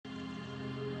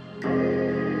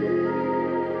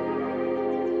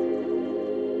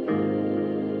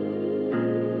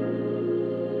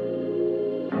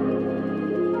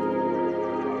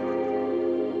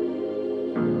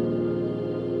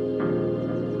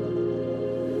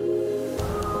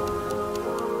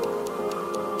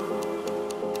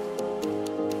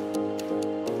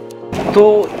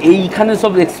এইখানে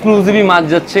সব এক্সক্লুসিভই মাছ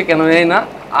যাচ্ছে কেন জানি না।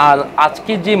 আর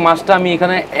আজকে যে মাছটা আমি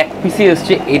এখানে এক পিসে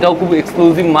এসছে এটাও খুব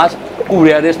এক্সক্লুসিভ মাছ, খুব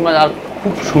রেয়ারেস্ট মাছ, আর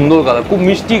খুব সুন্দর কালার, খুব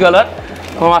মিষ্টি কালার।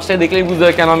 তোমার মাছটা দেখলেই বুঝতে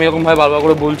হবে কেন আমি এরকমভাবে বারবার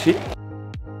করে বলছি।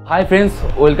 Hi friends,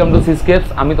 welcome to সিস্কেপস।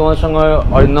 আমি তোমাদের সঙ্গে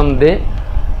অরিন্দম দে।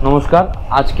 নমস্কার।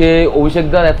 আজকে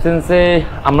অভিষেকদার অ্যাবসেন্সে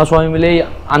আমরা সবাই মিলেই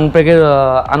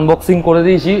আনবক্সিং করে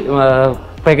দিয়েছি,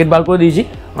 প্যাকেট বার করে দিয়েছি।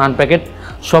 আনপ্যাকেট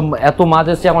সব এত মাছ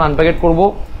এসছে, এখন আনপ্যাকেট করবো।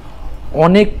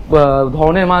 অনেক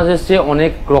ধরনের মাছ এসছে,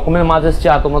 অনেক রকমের মাছ এসছে।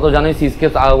 আর তোমরা তো জানোই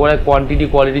সিস্কেপস আগাগোড়ায়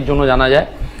কোয়ালিটির জন্য জানা যায়,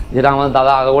 যেটা আমাদের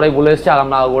দাদা আগাগোড়াই বলে এসছে আর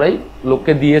আমরা আগাগোড়াই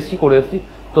লোককে দিয়ে এসেছি, করে এসেছি।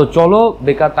 তো চলো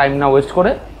বেকার টাইম না ওয়েস্ট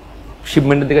করে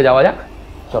শিপমেন্টের দিকে যাওয়া যাক,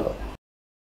 চলো।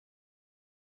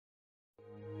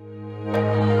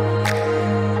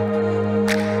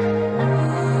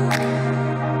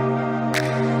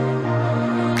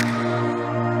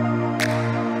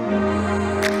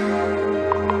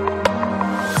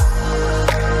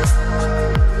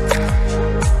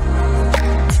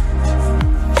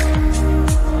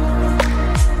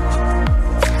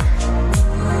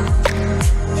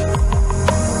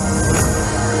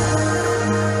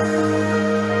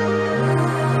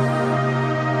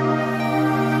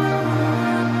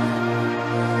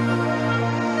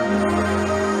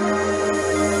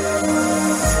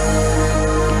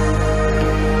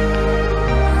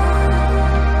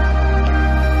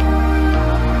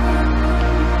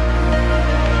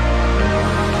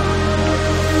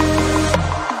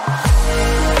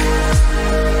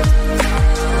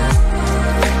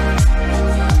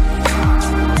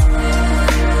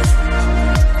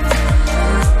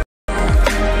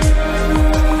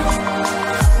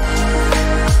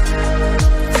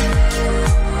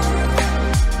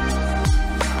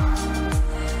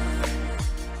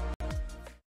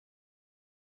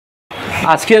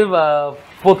 আজকের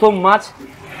প্রথম মাছ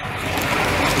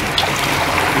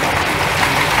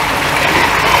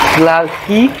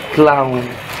লাকি ক্লাউন,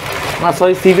 না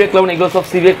সরি সিভে ক্লাউন, এগুলো সব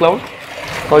সিভে ক্লাউন,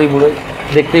 সরি বলে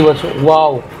দেখতেই পাচ্ছ।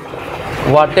 Wow,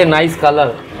 what a nice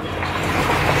colour.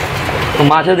 তো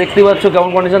মাছে দেখতেই পাচ্ছ কেমন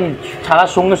কন্ডিশন,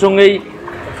 ছাড়ার সঙ্গে সঙ্গেই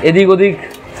এদিক ওদিক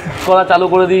করা চালু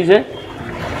করে দিয়েছে।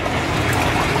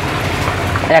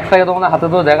 একটাকে তোমাদের হাতে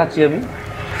তো দেখাচ্ছি আমি।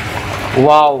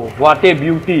 Wow, what a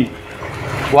beauty,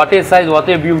 what a size, what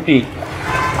a beauty.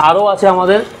 আরও আছে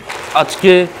আমাদের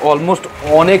আজকে অলমোস্ট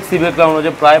অনেক সিভে ক্লাউন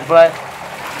আছে, প্রায়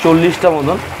 40টা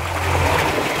মতন।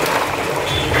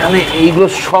 এখানে এইগুলো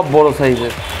সব বড়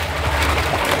সাইজের।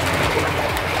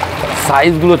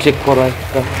 সাইজগুলো চেক করো,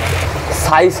 একটা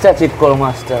সাইজটা চেক করো,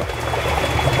 মাছটা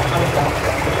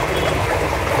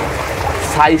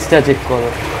সাইজটা চেক করো,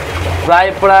 প্রায়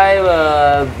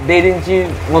 1.5 ইঞ্চি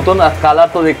মতন। আর কালার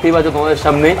তো দেখতেই পাচ্ছ তোমাদের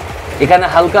সামনে। এখানে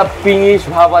হালকা পিঙ্কিশ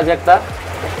ভাব আছে একটা।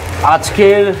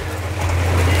 আজকের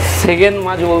সেকেন্ড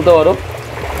মাছ বলতে পারো,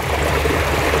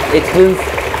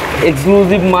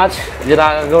 এক্সক্লুসিভ মাছ, যেটা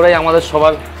আগেই আমাদের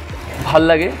সবার ভাল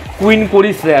লাগে, কুইন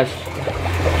করি slash.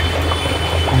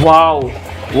 Wow,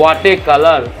 what a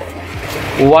colour,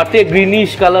 what a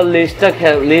greenish colour.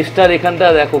 লেজটার এখানটা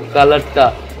দেখো কালারটা,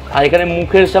 আর এখানে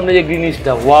মুখের সামনে যে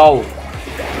গ্রিনিশটা, ওয়াও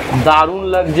দারুণ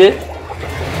লাগছে।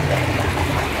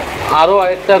 আরও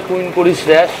আরেকটা কুইন করি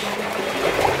স্ল্যাশ,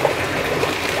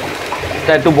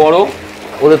 এটা একটু বড়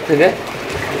ওদের থেকে।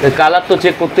 কালার তো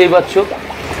চেক করতেই পারছো,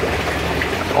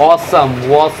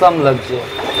 অসাম লাগছে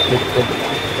দেখতে।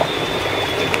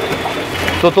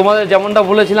 তো তোমাদের যেমনটা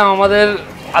বলেছিলাম, আমাদের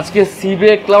আজকে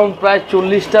সিভে ক্লাউন প্রায়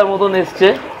 40টার মতন এসছে।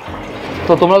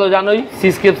 তো তোমরা তো জানোই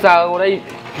সিস্কেপসে আগেই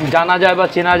জানা যায় বা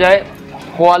চেনা যায়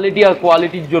কোয়ালিটি আর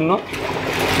কোয়ালিটির জন্য,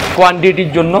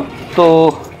 কোয়ান্টিটির জন্য। তো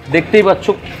দেখতেই পাচ্ছ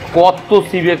কত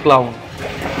সিভে ক্লাউন।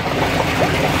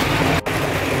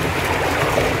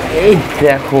 এই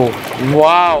দেখো,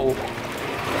 ওয়াও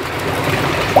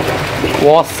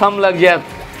অসাম লাগছে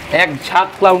এক ঝাঁক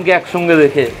ক্লাউনকে একসঙ্গে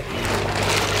দেখে।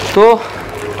 তো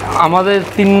আমাদের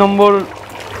 3 নম্বর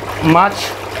মাছ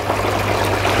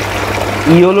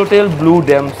ইয়েলোটেল ব্লু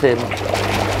ড্যামসেল।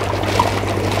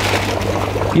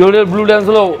 ইয়েলোটেল ব্লু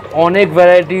ড্যামসেল অনেক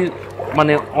ভ্যারাইটি,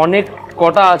 মানে অনেক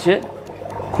কটা আছে।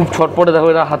 খুব ছটপটে, দেখো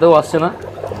এটা হাতেও আসছে না,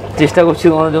 চেষ্টা করছি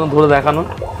তোমাদের জন্য ধরে দেখানো।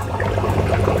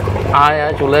 আয়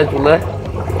চলে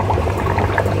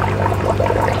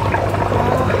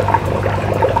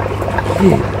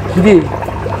দিদি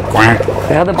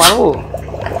দেখাতে পারবো?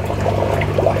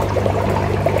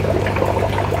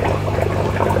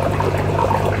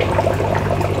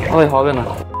 ওই হবে না,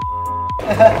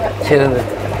 ছেড়ে দে।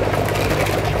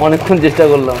 অনেকক্ষণ চেষ্টা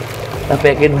করলাম,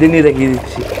 প্যাকেট দিনই দেখিয়ে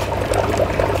দিচ্ছি।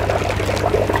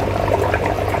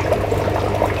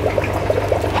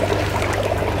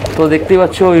 তো দেখতেই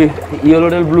পাচ্ছ ওই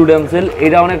ইয়েলোটেল ব্লু ড্যামসেল,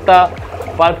 এটা অনেকটা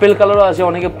পার্পেল কালারও আছে,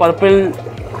 অনেকে পার্পেল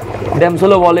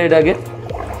ড্যামসেলও বলে এটাকে।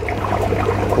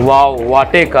 Wow,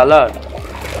 what a colour!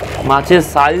 মাছের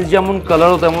সাইজ যেমন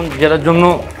কালারও তেমন, যেটার জন্য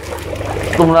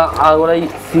তোমরা আগরাই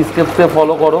সিস্কেপসে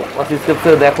ফলো করো বা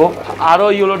সিস্কেপসে দেখো। আরও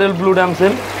ইয়েলোটেল ব্লু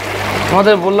ড্যামসেল,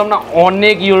 তোমাদের বললাম না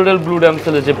অনেক ইয়েলোটেল ব্লু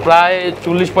ড্যামসেল এসেছে, প্রায়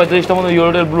 40-45টার মতো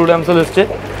ইয়েলোটেল ব্লু ড্যামসেল এসছে।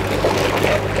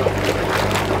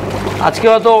 আজকে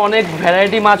হয়তো অনেক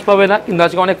ভ্যারাইটি মাছ পাবে না, কিন্তু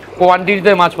আজকে অনেক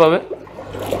কোয়ান্টিটিতে মাছ পাবে।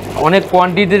 অনেক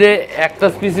কোয়ান্টিটিতে, একটা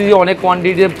স্পিসিসই অনেক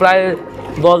কোয়ান্টিটিতে, প্রায়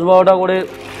 10-12টা করে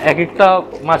এক একটা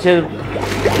মাছের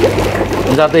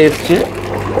যাতে এসছে।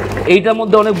 এইটার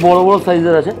মধ্যে অনেক বড় বড়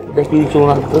সাইজের আছে, দেখি চোখ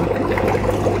আসতে।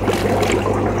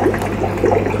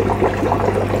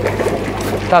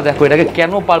 তা দেখো, এটাকে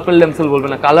কেন পার্পেল ড্যামসেল বলবে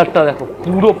না, কালারটা দেখো,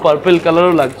 পুরো পার্পেল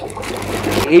কালারও লাগছে।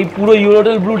 এই পুরো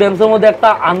ইউরোটেল ব্লু ড্যামসের মধ্যে একটা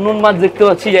আননোন মাছ দেখতে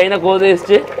পাচ্ছি, জানি না কোথাতে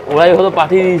এসছে, ওরাই হয়তো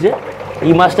পাঠিয়ে দিয়েছে।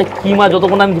 এই মাছটা কী মাছ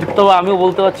যতক্ষণ আমি ধরতে পারবো আমিও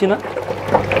বলতে পারছি না।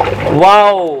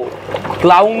 Wow,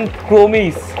 clown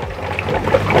ক্রোমিস!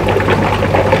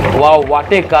 Wow,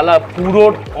 what a colour! পুরো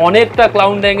অনেকটা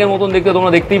ক্লাউন ট্যাঙ্কের মতন দেখতে,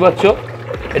 তোমরা দেখতেই পাচ্ছ।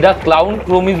 এটা ক্লাউন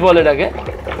ক্রোমিস বলে এটাকে।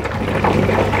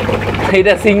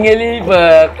 এটা সিঙ্গেলি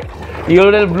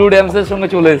ইউরোটেল ব্লু ড্যামসের সঙ্গে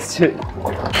চলে এসছে।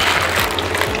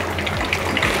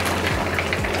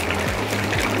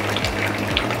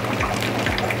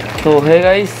 তো হে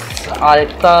গাইস, আর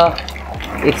একটা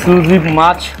এক্সক্লুসিভ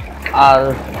মাছ, আর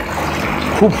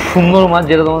খুব সুন্দর মাছ,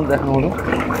 যেটা তোমার দেখানো হলো।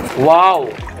 ওয়াও,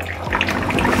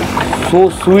 সো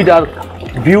সুইট আর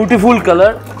বিউটিফুল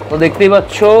কালার। তো দেখতেই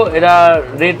পাচ্ছ, এটা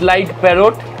রেড লাইট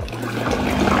প্যারট।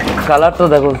 কালারটা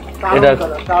দেখো, এটা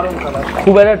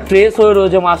খুব একটা ট্রেস হয়ে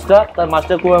রয়েছে মাছটা, তার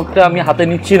মাছটা খুব একটা আমি হাতে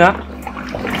নিচ্ছি না,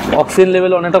 অক্সিজেন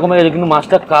লেভেল অনেকটা কমে গেছে, কিন্তু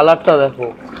মাছটার কালারটা দেখো।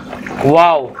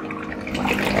 ওয়াও,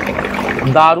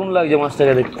 দারুণ লাগছে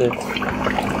মাছটাকে দেখতে।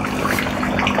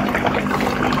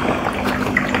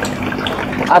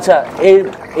 আচ্ছা,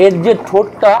 এর যে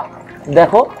ঠোঁটটা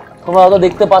দেখো, তোমরা হয়তো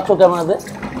দেখতে পাচ্ছ ক্যামেরাতে,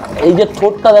 এই যে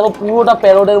ঠোঁটটা দেখো পুরোটা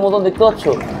প্যারটের মতন দেখতে পাচ্ছ,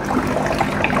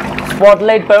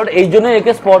 স্পটলাইট প্যারট, এই জন্যই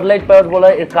একে স্পটলাইট প্যারট বলা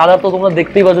হয়। এর কালার তো তোমরা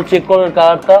দেখতেই পাচ্ছ, চেক করো, এর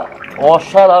কালারটা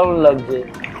অসাধারণ লাগছে।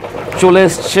 চলে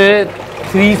এসছে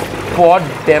 3 স্পট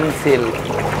ড্যামসেল,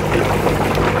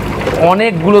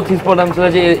 অনেকগুলো 3 স্পট ড্যামসেল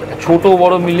আছে, ছোট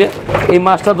বড় মিলে। এই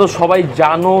মাছটা তো সবাই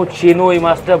জানো, চেনো, এই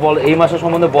মাছটা এই মাছটার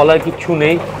সম্বন্ধে বলার কিচ্ছু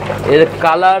নেই। এর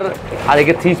কালার, আর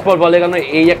একে 3 স্পট বলে কেন,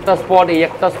 এই একটা স্পট, এই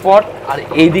একটা স্পট, আর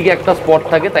এইদিকে একটা স্পট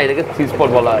থাকে, তাই এটাকে 3 স্পট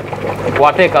বলা হয়।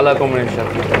 What a colour combination!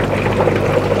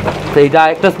 তো এইটা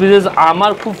একটা স্পিসিস,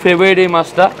 আমার খুব ফেভারিট এই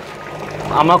মাছটা,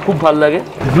 আমার খুব ভালো লাগে।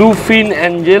 ব্লু ফিন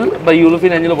অ্যাঞ্জেল বা ইয়েলো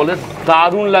ফিন অ্যাঞ্জেল বলে,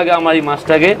 দারুণ লাগে আমার এই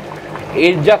মাছটাকে।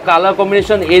 এর যা কালার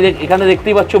কম্বিনেশন, এখানে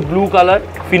দেখতেই পাচ্ছ ব্লু কালার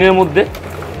ফিনের মধ্যে,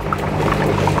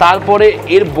 তারপরে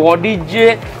এর বডির যে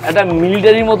একটা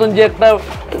মিলিটারির মতন যে একটা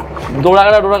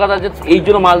ডোরাকাটা আছে, এই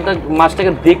জন্য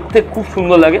মাছটাকে দেখতে খুব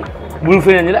সুন্দর লাগে ব্লু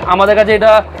ফিন অ্যাঞ্জেল। আমাদের কাছে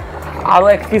এটা আরও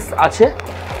এক পিস আছে,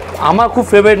 আমার খুব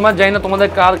ফেভারিট মাছ, জানি না তোমাদের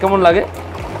কার কেমন লাগে,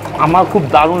 আমার খুব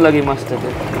দারুণ লাগে এই মাছটাকে।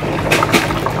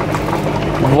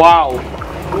 Wow,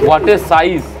 what a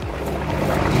size!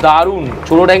 দারুণ।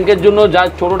 ছোটো ট্যাঙ্কের জন্য, যার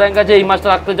ছোটো ট্যাঙ্ক আছে, এই মাছটা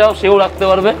রাখতে চাও সেও রাখতে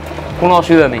পারবে, কোনো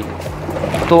অসুবিধা নেই।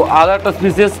 তো আর একটা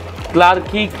species,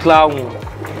 ক্লার্কি clown.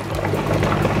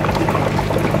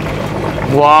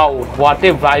 Wow, what a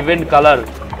vibrant colour,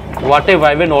 what a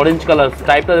vibrant orange colour.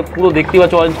 স্ট্রাইপটা পুরো দেখতে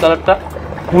পাচ্ছ, অরেঞ্জ কালারটা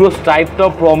পুরো স্ট্রাইপটাও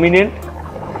প্রমিনেন্ট।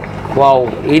 ওয়াও,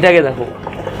 এইটাকে দেখো,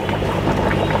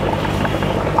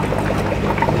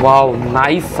 ওয়াও,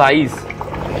 নাইস সাইজ,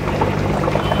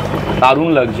 দারুণ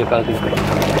লাগছে ক্লার্কি।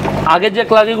 আগের যে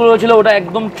ক্লার্কিগুলো ছিল ওটা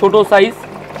একদম ছোট সাইজ,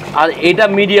 আর এটা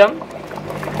মিডিয়াম।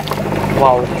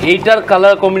 ওয়াও, এইটার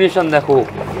কালার কম্বিনেশন দেখো,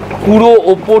 পুরো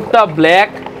ওপরটা ব্ল্যাক,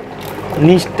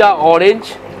 নিচটা অরেঞ্জ,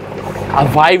 আর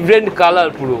ভাইব্রেন্ট কালার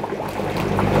পুরো।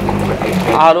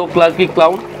 আরও ক্লার্কি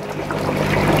ক্লাউন,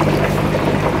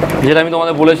 যেটা আমি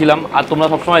তোমাদের বলেছিলাম, আর তোমরা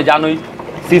সবসময় জানোই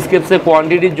সিস্কেপসের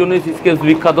কোয়ান্টিটির জন্যই সিস্কেপস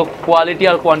বিখ্যাত, কোয়ালিটি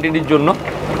আর কোয়ান্টিটির জন্য।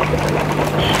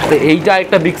 তো এইটা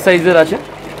একটা বিগ সাইজের আছে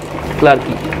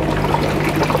ক্লার্কি,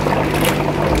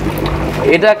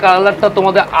 এটা কালারটা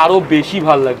তোমাদের আরও বেশি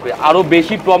ভালো লাগবে, আরও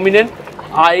বেশি প্রমিনেন্ট।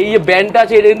 আর এই যে ব্যান্ডটা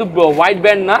আছে, এটা কিন্তু হোয়াইট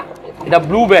ব্যান্ড না, এটা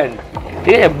ব্লু ব্যান্ড,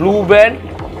 ঠিক আছে, ব্লু ব্যান্ড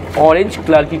অরেঞ্জ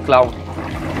ক্লার্কি ক্লাউন।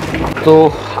 তো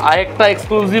আরেকটা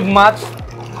এক্সক্লুসিভ মাছ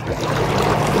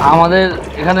আমাদের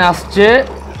এখানে আসছে,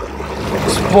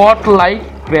 spotlight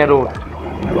parrot.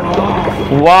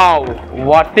 Wow,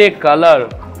 what a colour,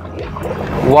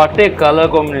 what a colour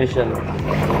combination.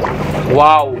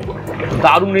 Wow,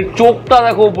 দারুণ। চোখটা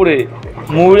দেখো উপরে,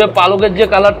 ময়ূরের পালকের যে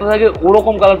কালারটা থাকে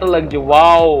ওরকম কালারটা লাগছে।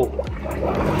 Wow,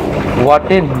 what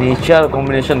a nature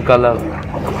combination colour.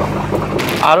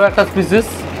 আরও একটা স্পিসিস,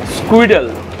 স্কুইডেল।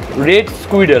 রেড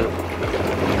স্কুইডাল।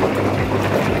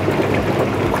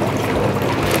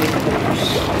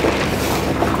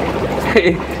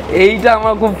 এইটা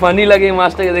আমার খুব ফানি লাগে এই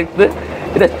মাছটাকে দেখতে।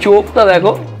 এটা চোখটা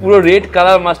দেখো পুরো রেড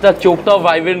কালার, মাছটা চোখটাও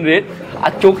ভাইব্রেন্ট রেড,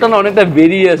 আর চোখটা না অনেকটা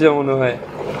বেরিয়ে আছে মনে হয়।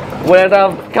 ওর একটা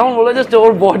কেমন বলে যে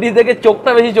ওর বডি থেকে চোখটা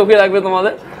বেশি চোখে রাখবে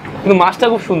তোমাদের, কিন্তু মাছটা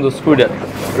খুব সুন্দর, স্কুইডার,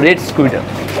 রেড স্কুইডার।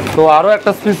 তো আরও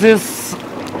একটা স্পিসিস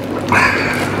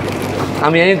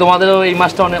আমি জানি তোমাদেরও এই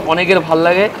মাছটা অনেকের ভাল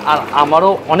লাগে, আর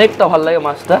আমারও অনেকটা ভাল লাগে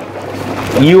মাছটা,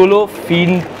 ইয়েলো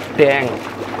ফিন ট্যাং।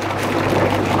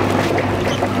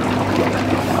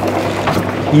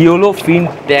 ইয়েলো ফিন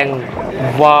ট্যাং,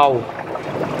 ওয়াও।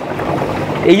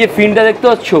 এই যে ফিনটা দেখতে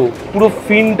পাচ্ছ, পুরো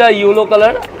ফিনটা ইয়েলো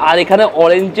কালার, আর এখানে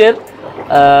অরেঞ্জের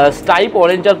স্টাইপ,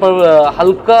 অরেঞ্জ আর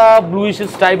হালকা ব্লুইশ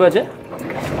স্টাইপ আছে।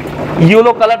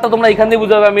 ইয়েলো কালারটা তোমরা এখান দিয়ে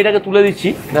বুঝতে পারবে, আমি এটাকে তুলে দিচ্ছি,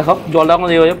 দেখো জলটা এখন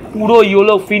দেখে পুরো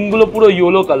ইয়েলো, ফিনগুলো পুরো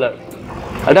ইয়েলো কালার।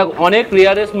 এটা অনেক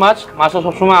রেয়ারেস্ট মাছ, মাছটা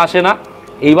সবসময় আসে না,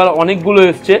 এইবার অনেকগুলো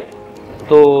এসছে,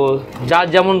 তো যার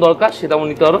যেমন দরকার সে তেমন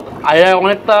নিতে পারো। আর এরা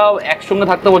অনেকটা একসঙ্গে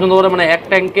থাকতে পছন্দ করে, মানে এক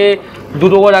ট্যাঙ্কে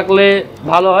দুটো করে রাখলে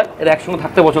ভালো হয়, এরা একসঙ্গে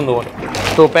থাকতে পছন্দ করে।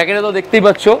 তো প্যাকেটে তো দেখতেই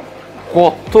পাচ্ছ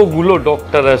কতগুলো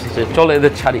ডক্টর এসেছে, চলো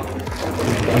এদের ছাড়ি।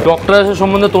 ডক্টর এসে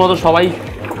সম্বন্ধে তোমরা তো সবাই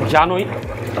জানোই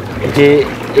যে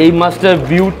এই মাছটার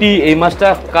বিউটি, এই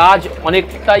মাছটার কাজ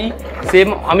অনেকটাই সেম।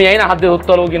 আমি জানি না হাত দিয়ে ধরতে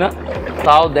পারবো কিনা,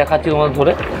 তাও দেখাচ্ছি তোমাদের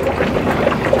ধরে।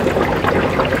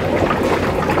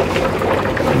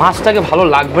 মাছটাকে ভালো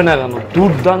লাগবে না কেন,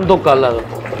 দুর্দান্ত কালার,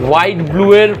 হোয়াইট ব্লু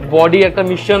এর বডি একটা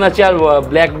মিশ্রণ আছে, আর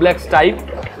black black স্টাইপ,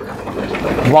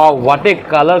 wow what a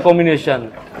colour combination.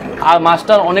 আর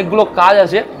মাছটার অনেকগুলো কাজ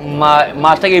আছে,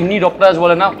 মাছটাকে এমনি ডক্টরাস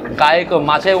বলে না, গায়ে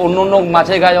মাছের অন্য অন্য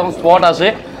মাছের গায়ে যখন স্পট আসে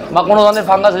বা কোনো ধরনের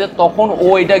ফাঙ্গাস আছে তখন ও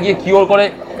এটা গিয়ে কিওর করে।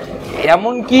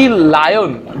 এমনকি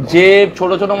লায়ন যে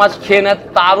ছোট ছোট মাছ খেয়ে নেয়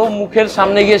তারও মুখের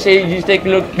সামনে গিয়ে সেই জিনিসটা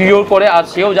কিওর করে, আর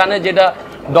সেও জানে যেটা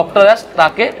ডক্টরাস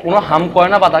তাকে কোনো হার্ম করে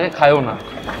না বা তাকে খায়ও না।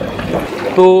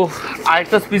 তো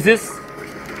আরেকটা স্পিসিস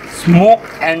স্মোক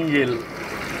অ্যাঞ্জেল।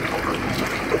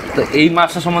 তো এই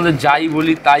মাছটা সম্বন্ধে যাই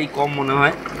বলি তাই কম মনে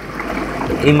হয়।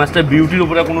 এই মাছটার বিউটির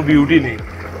উপরে কোনো বিউটি নেই।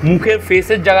 মুখের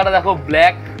ফেসের জায়গাটা দেখো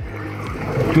ব্ল্যাক,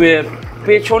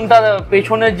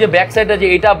 পেছনের যে ব্যাক সাইড আছে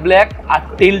এটা ব্ল্যাক, আর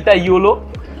টেলটা ইয়েলো,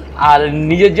 আর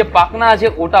নিজের যে পাখনা আছে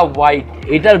ওটা হোয়াইট।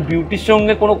 এটার বিউটির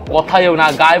সঙ্গে কোনো কথাই হবে না,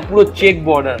 গায়ে পুরো check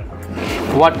border,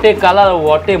 what a colour,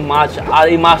 what a মাছ। আর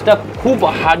এই মাছটা খুব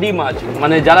হার্ডি মাছ,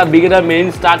 মানে যারা বিগিনার মেইন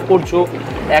স্টার্ট করছো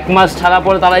এক মাস ছাড়া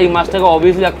পরে তারা এই মাছটাকে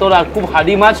অবভিয়াসলি রাখতে পারো। আর খুব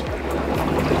হার্ডি মাছ,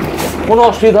 কোনো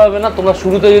অসুবিধা হবে না, তোমরা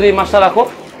শুরুতে যদি এই মাছটা রাখো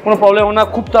কোনো প্রবলেম হবে না,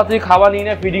 খুব তাড়াতাড়ি খাবার নিয়ে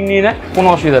নেয়, ফিডিং নিয়ে নেয়, কোনো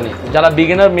অসুবিধা নেই। যারা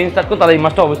বিগিনার মেইন স্টার্ট করো তারা এই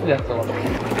মাছটা অবশ্যই রাখতে পারো।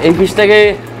 এই ফিশটাকে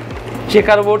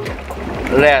চেকার বোর্ড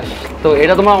র্যাশ, তো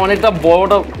এটা তোমরা অনেকটা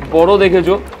বড়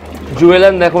দেখেছো,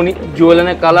 জুয়েলান দেখো নি,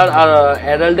 জুয়েলানের কালার আর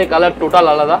অ্যাডাল্টের কালার টোটাল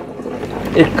আলাদা।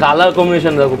 এর কালার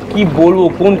কম্বিনেশন দেখো, কি বলবো,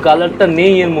 কোন কালারটা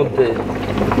নেই এর মধ্যে,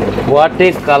 হোয়াট এ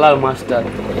কালার মাছটার,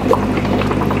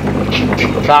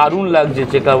 দারুণ লাগছে।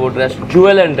 চেকার বোর্ড র্যাশ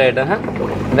জুয়েলানটা এটা, হ্যাঁ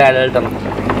অ্যাডাল্টটা না।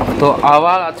 তো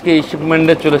আবার আজকে এই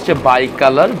শিপমেন্টে চলে এসছে বাই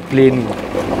কালার ব্লেনি,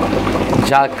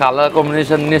 যার কালার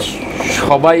কম্বিনেশন নিয়ে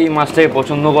সবাই এই মাছটাকে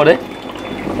পছন্দ করে।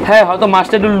 হ্যাঁ হয়তো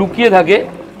মাছটা একটু লুকিয়ে থাকে,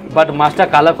 বাট মাছটা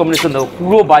কালার কম্বিনেশন দেখো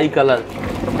পুরো বাই কালার,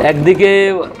 একদিকে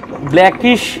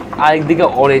ব্ল্যাকিশ আর একদিকে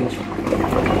অরেঞ্জ,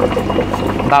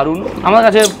 দারুণ। আমার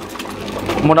কাছে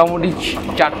মোটামুটি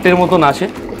 4টের মতন আছে,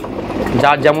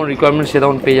 যার যেমন রিকোয়ারমেন্ট সে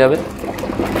তেমন পেয়ে যাবে।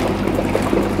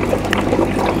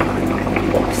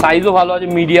 সাইজও ভালো আছে,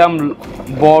 মিডিয়াম,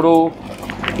 বড়,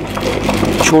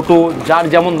 ছোট, যার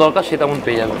যেমন দরকার সে তেমন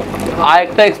পেয়ে যাবে। আর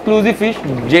একটা এক্সক্লুসিভ ফিশ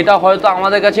যেটা হয়তো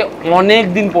আমাদের কাছে অনেক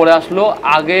দিন পরে আসলো,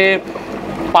 আগে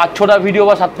 5-6টা ভিডিও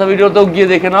বা 7টা ভিডিওতেও গিয়ে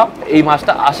দেখে নাও এই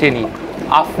মাছটা আসেনি।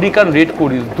 আফ্রিকান রেড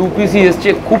কোরিস 2 পিসই এসছে,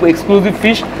 খুব এক্সক্লুসিভ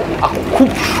ফিশ আর খুব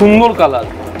সুন্দর কালার।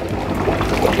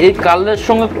 এই কালারের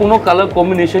সঙ্গে কোনো কালার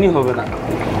কম্বিনেশনই হবে না।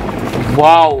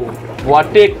 Wow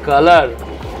what a colour,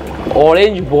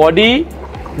 orange body,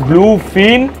 blue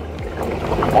fin,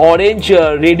 orange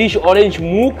reddish orange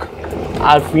মুখ,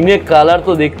 আর ফিনের কালার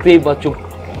তো দেখতেই পাচ্ছ,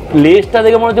 লেজটা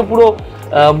দেখে মনে হচ্ছে পুরো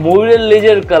ময়ূরের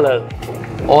লেজের কালার,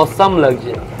 অসাম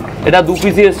লাগছে। এটা 2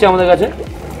 পিসই এসছে আমাদের কাছে।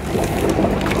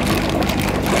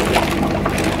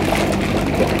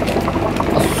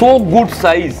 সো গুড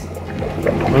সাইজ,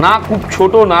 না খুব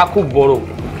ছোট না খুব বড়,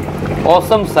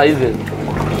 অসাম সাইজের,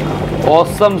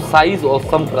 awesome size,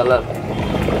 awesome colour,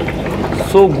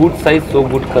 so good size, so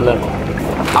good colour.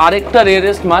 আরেকটা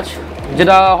রেয়ারেস্ট মাছ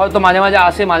যেটা হয়তো মাঝে মাঝে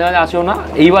আসে, মাঝে মাঝে আসেও না,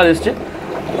 এইবার এসছে।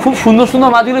 খুব সুন্দর সুন্দর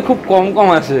মাছগুলো খুব কম কম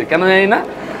আসে, কেন জানি না।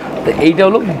 তো এইটা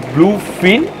হলো ব্লু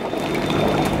ফিন,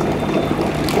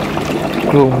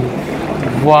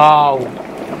 ওয়াও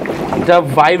এটা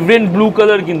ভাইব্রেন্ট ব্লু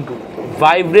কালার, কিন্তু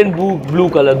ভাইব্রেন্ট ব্লু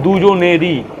কালার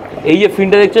দুজনেরই। এই যে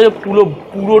ফিনটা দেখছো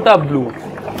পুরোটা ব্লু,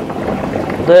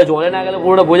 জলে না গেলে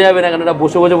পুরোটা বোঝা যাবে না, কারণ এটা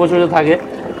বসে বসে বসে বসে থাকে।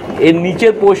 এর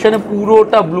নিচের পোর্শনে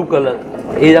পুরোটা ব্লু কালার,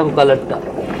 এই দেখো কালারটা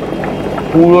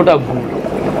পুরোটা blue.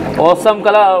 Awesome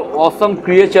colour, awesome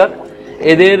creature.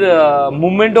 এদের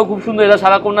মুভমেন্টও খুব সুন্দর, এরা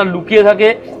সারাক্ষণ না লুকিয়ে থাকে,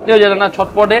 কেউ জানে না,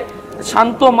 ছটপটে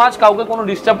শান্ত মাছ, কাউকে কোনো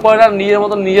ডিস্টার্ব করে না, নিজের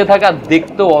মতন নিজে থাকে, আর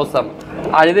দেখতেও অসাম।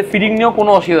 আর এদের ফিডিং নিয়েও কোনো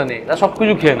অসুবিধা নেই, এরা সব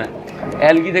কিছু খেয়ে নেয়,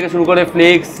 অ্যালগি থেকে শুরু করে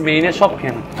ফ্লেক্স মেইনে সব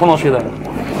খেয়ে নেয়, কোনো অসুবিধা নেই।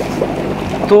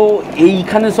 তো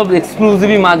এইখানে সব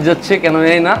এক্সক্লুসিভই মাছ যাচ্ছে, কেন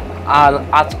জানি না। আর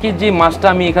আজকে যে মাছটা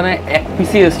আমি এখানে এক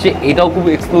পিসে এসছে, এটাও খুব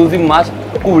এক্সক্লুসিভ মাছ,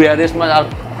 খুব রেয়ারেস্ট মাছ, আর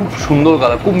খুব সুন্দর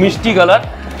কালার, খুব মিষ্টি কালার।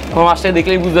 তোমার মাছটাকে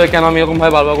দেখলেই বুঝতে হবে কেন আমি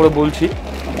এরকমভাবে বারবার করে বলছি।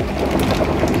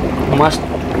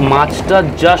 মাছটা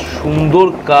যা সুন্দর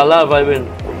কালার পাইবেন,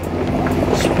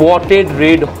 spotted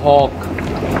red Haque,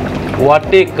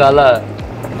 what a colour.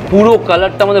 পুরো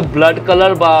কালারটা আমাদের ব্লাড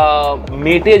কালার বা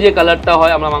মেটে যে কালারটা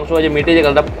হয়, আমরা মাংস ভাজে মেটে যে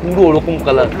কালারটা, পুরো ওরকম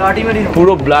কালার,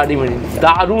 পুরো ব্লাডি মেরিন।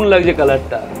 দারুণ লাগছে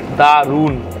কালারটা,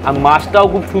 দারুণ। আর মাছটাও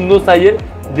খুব সুন্দর সাইজের,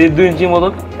 1.5-2 ইঞ্চির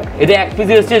মতন। এটা এক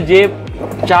পিসে এসছে, যে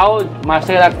চাও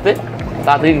মাছটাকে রাখতে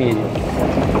তাড়াতাড়ি নিয়ে যাও।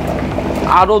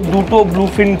 আরও দুটো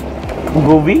ব্লুফিন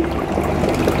গোবি,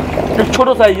 ছোট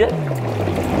সাইজের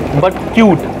বাট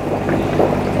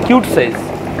কিউট সাইজ।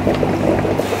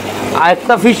 আর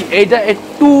একটা ফিশ, এইটা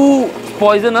একটু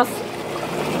পয়জনাস,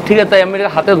 ঠিক আছে, তাই আমি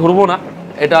এটা হাতে ধরবো না।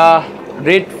 এটা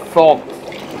রেড ফ্রগ,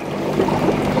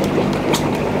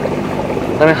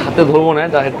 আমি হাতে ধরবো না,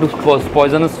 এটা একটু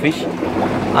পয়জনাস ফিশ।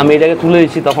 আমি এটাকে তুলে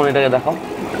দিচ্ছি, তখন এটাকে দেখাও।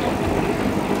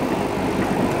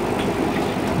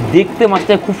 দেখতে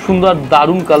মাছটা খুব সুন্দর,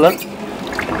 দারুণ কালার,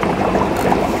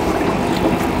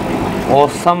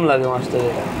 অসাম লাগে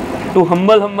মাছটাকে, একটু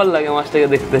হাম্বল লাগে মাছটাকে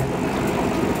দেখতে।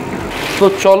 তো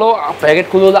চলো প্যাকেট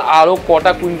খুলে আরও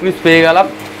কটা কুইনক্রিজ পেয়ে গেলাম,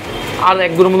 আর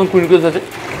 1-2 মতন কুইনক্রিজ আছে।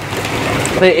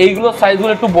 তো এইগুলোর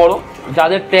সাইজগুলো একটু বড়,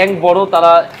 যাদের ট্যাঙ্ক বড়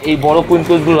তারা এই বড়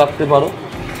কুইনক্রিজগুলো রাখতে পারো।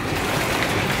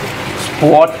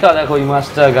 স্পটটা দেখো এই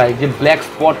মাছটার গায়ে, যে ব্ল্যাক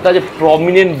স্পটটা, যে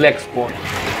প্রমিনেন্ট ব্ল্যাক স্পট।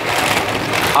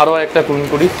 আরও একটা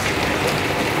কুইনক্রিজ,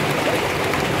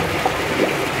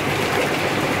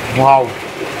 wow,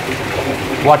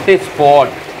 what a spot,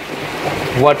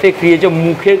 what a creature.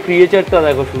 মুখের ক্রিয়েচারটা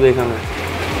দেখো শুধু, এখানে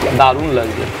দারুণ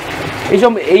লাগছে।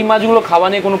 এই মাছগুলো খাওয়া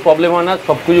নিয়ে কোনো প্রবলেম হয় না,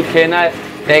 সব কিছু খেয়ে নেয়,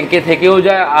 ট্যাঙ্কে থেকেও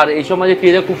যায়। আর এইসব মাছের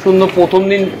ক্রিয়েচার খুব সুন্দর, প্রথম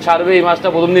দিন ছাড়বে এই মাছটা,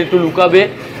 প্রথম দিন একটু লুকাবে,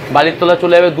 বাড়ির তলা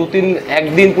চলে যাবে, 2-3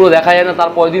 দিন পুরো দেখা যায় না,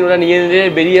 তারপর দিন ওরা নিয়ে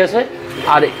বেরিয়ে আসে।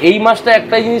 আর এই মাছটা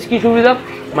একটাই জিনিস কি সুবিধা,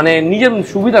 মানে নিজের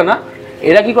সুবিধা না,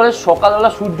 এরা কি করে সকালবেলা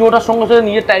সূর্য ওঠার সঙ্গে সাথে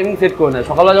নিজের টাইমিং সেট করে নেয়।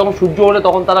 সকালবেলা যখন সূর্য ওঠে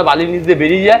তখন তারা বালির নিচ দিয়ে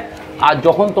বেরিয়ে যায়, আর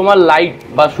যখন তোমার লাইট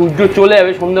বা সূর্য চলে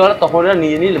যাবে সন্ধ্যেবেলা, তখন এরা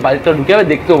নিয়ে বাড়িটা ঢুকে যাবে,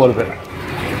 দেখতেও পারবে না।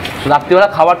 রাত্রিবেলা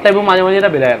খাবার টাইমও মাঝে মাঝে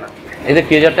এটা বেরোয় না, এদের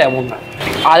ক্রিয়েচারটা এমন না।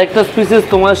 আরেকটা স্পিসিস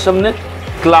তোমার সামনে,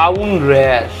 clown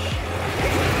rash,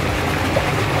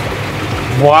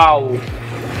 wow,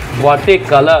 what a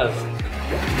colour,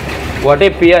 what a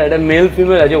pair. এটা মেল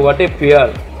ফিমেল আছে, হোয়াট এ পেয়ার।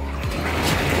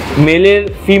 মেলের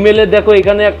ফিমেলের দেখো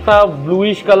এখানে একটা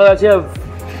ব্লুইশ কালার আছে,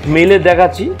 মেলের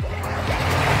দেখাচ্ছি,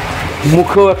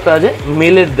 মুখেও একটা আছে।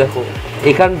 মেলের দেখো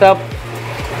এখানটা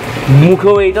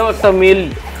মুখেও, এইটাও একটা মেল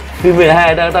ফিমেল, হ্যাঁ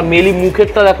এটা একটা মেলই।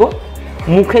 মুখেরটা দেখো,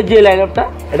 মুখের যে লাইনারটা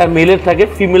এটা মেলের থাকে,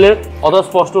 ফিমেলের অত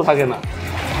স্পষ্ট থাকে না।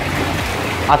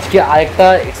 আজকে আরেকটা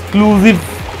এক্সক্লুসিভ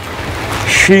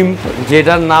শ্রিম্প,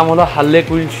 যেটার নাম হলো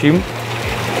হার্লেকুইন শ্রিম্প।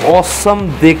 অসাম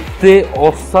দেখতে,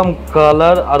 awesome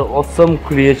colour, R awesome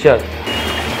creature.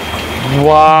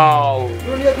 Wow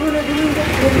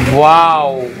wow,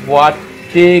 what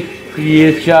a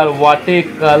creature, what a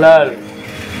colour,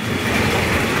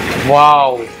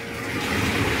 wow,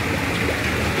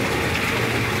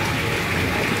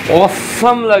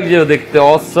 awesome লাগছে দেখতে,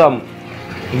 অসাম,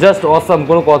 জাস্ট অসাম,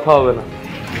 কোনো কথা হবে না।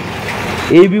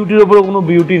 এই বিউটির উপরে কোনো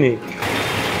বিউটি নেই।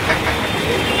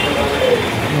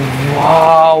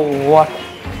 Wow, what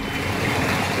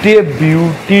a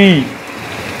beauty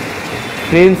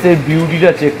friends, এর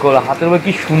বিউটিটা চেক করো, হাতের উপর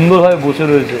কি সুন্দরভাবে বসে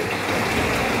রয়েছে।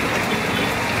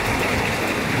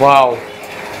 ওয়াও,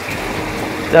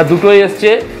 যা দুটোই এসছে,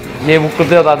 যে বুক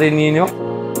করতে তাড়াতাড়ি নিয়ে নিও।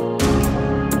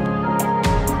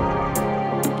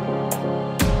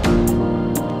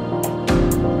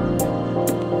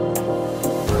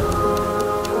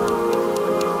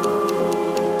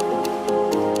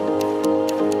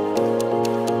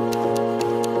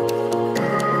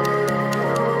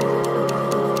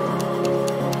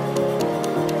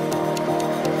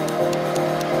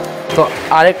 তো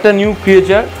আরেকটা নিউ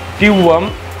ক্রিয়েচার, টিউবওয়ার্ম।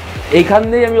 এইখান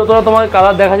দিয়ে আমি যতটা তোমাকে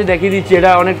কালার দেখাচ্ছি দেখিয়ে দিচ্ছি,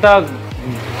 এটা অনেকটা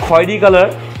খয়েরি কালার,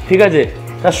 ঠিক আছে।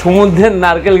 সমুদ্রের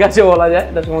নারকেল গাছে বলা যায়,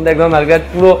 এটা সমুদ্রে একদম নারকেল গাছ,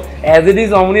 পুরো অ্যাজ ইট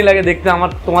ইজ অমনই লাগে দেখতে। আমার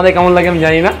তোমাদের কেমন লাগে আমি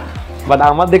জানি না, বাট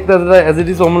আমার দেখতে অ্যাজ ইট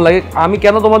ইজ অমন লাগে। আমি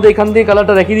কেন তোমাদের এখান থেকে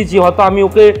কালারটা রেখে দিচ্ছি, হয়তো আমি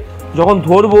ওকে যখন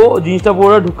ধরবো জিনিসটা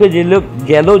পুরো ঢুকে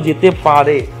গেলেও যেতে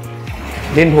পারে,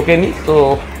 দেন ঢোকেনি। তো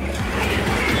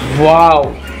ওয়াও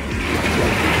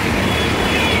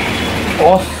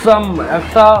অসাম,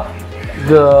 একটা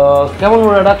কেমন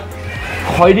একটা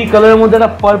খয়েরি কালারের মধ্যে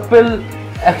একটা পার্পেল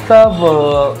একটা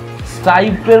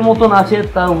স্ট্রাইপের মতন আছে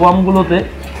তার ওয়ার্মগুলোতে,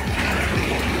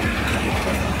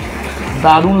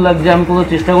 দারুণ লাগছে। আমি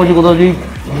কোথাও চেষ্টা করছি কোথাও যদি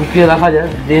ঢুকিয়ে রাখা যায়,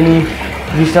 দেন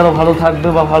জিনিসটা আরও ভালো থাকবে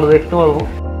বা ভালো দেখতে পারবো।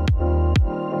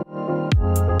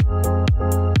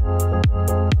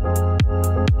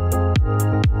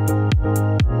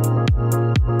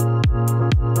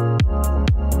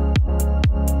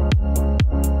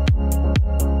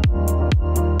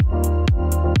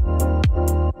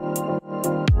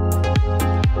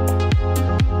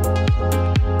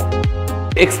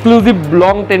 এক্সক্লুসিভ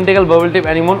লং টেন্টেকল বাবল টিপ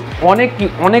অ্যানিমল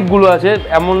অনেকগুলো আছে,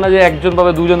 এমন না যে একজন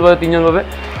পাবে, দুজন পাবে, তিনজন পাবে,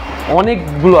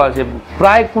 অনেকগুলো আছে,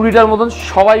 প্রায় 20টার মতন।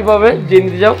 সবাই পাবে, যে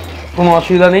নিতে যাও কোনো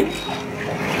অসুবিধা নেই।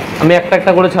 আমি একটা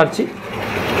একটা করে ছাড়ছি।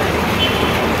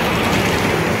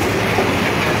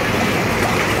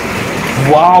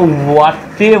 Wow,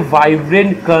 what a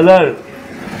vibrant colour,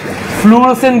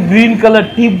 fluorescent green colour.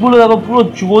 টিপগুলো দেখো পুরো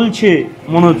জ্বলছে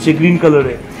মনে হচ্ছে গ্রিন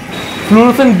কালারে,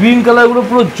 ফ্লুরোসেন্ট গ্রিন কালারগুলো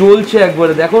পুরো জ্বলছে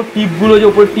একবারে। দেখো টিপগুলো যে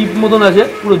উপরে টিপ মতন আছে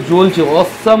পুরো জ্বলছে,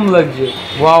 অসাম লাগছে।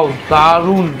 ওয়াও,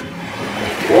 দারুণ,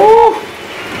 ও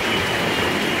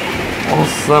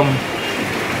অসাম।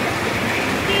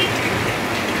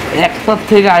 একটার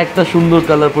থেকে আরেকটা সুন্দর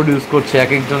কালার প্রডিউস করছে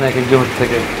এক একজনের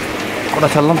থেকে। কটা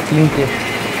ছাড়লাম? 3টে।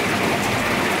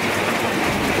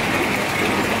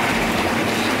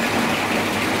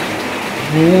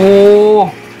 ও,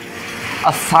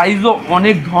 আর সাইজও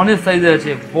অনেক ধরনের সাইজে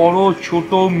আছে, বড়, ছোট,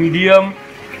 মিডিয়াম,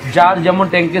 যার যেমন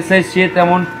ট্যাঙ্কের সাইজ সে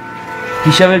তেমন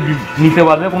হিসাবে নিতে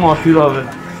পারবে, কোনো অসুবিধা হবে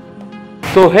না।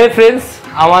 তো হে ফ্রেন্ডস,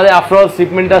 আমাদের আফটার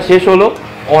শিপমেন্টটা শেষ হলো।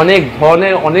 অনেক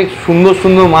ধরনের অনেক সুন্দর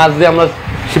সুন্দর মাছ দিয়ে আমরা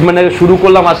শিপমেন্টটাকে শুরু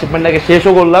করলাম আর শিপমেন্টটাকে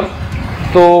শেষও করলাম।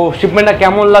 তো শিপমেন্টটা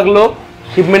কেমন লাগলো,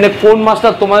 শিপমেন্টে কোন মাছটা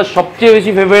তোমাদের সবচেয়ে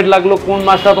বেশি ফেভারিট লাগলো, কোন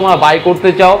মাছটা তোমরা বাই করতে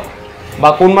চাও, বা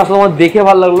কোন মাছটা তোমার দেখে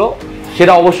ভালো লাগলো,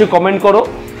 সেটা অবশ্যই কমেন্ট করো।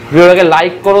 ভিডিওটাকে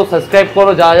লাইক করো, সাবস্ক্রাইব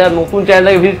করো। যারা যারা নতুন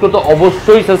চ্যানেলটাকে ভিজিট করতো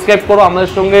অবশ্যই সাবস্ক্রাইব করো।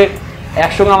 আমাদের সঙ্গে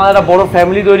একসঙ্গে আমাদের একটা বড়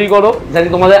ফ্যামিলি তৈরি করো, যাতে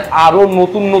তোমাদের আরও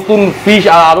নতুন নতুন ফিশ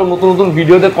আর আরও নতুন নতুন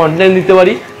ভিডিওতে কন্টেন্ট দিতে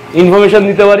পারি, ইনফরমেশন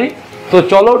দিতে পারি। তো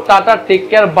চলো, টাটা, টেক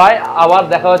কেয়ার, বাই। আবার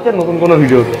দেখা হচ্ছে নতুন কোনো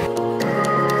ভিডিওতে।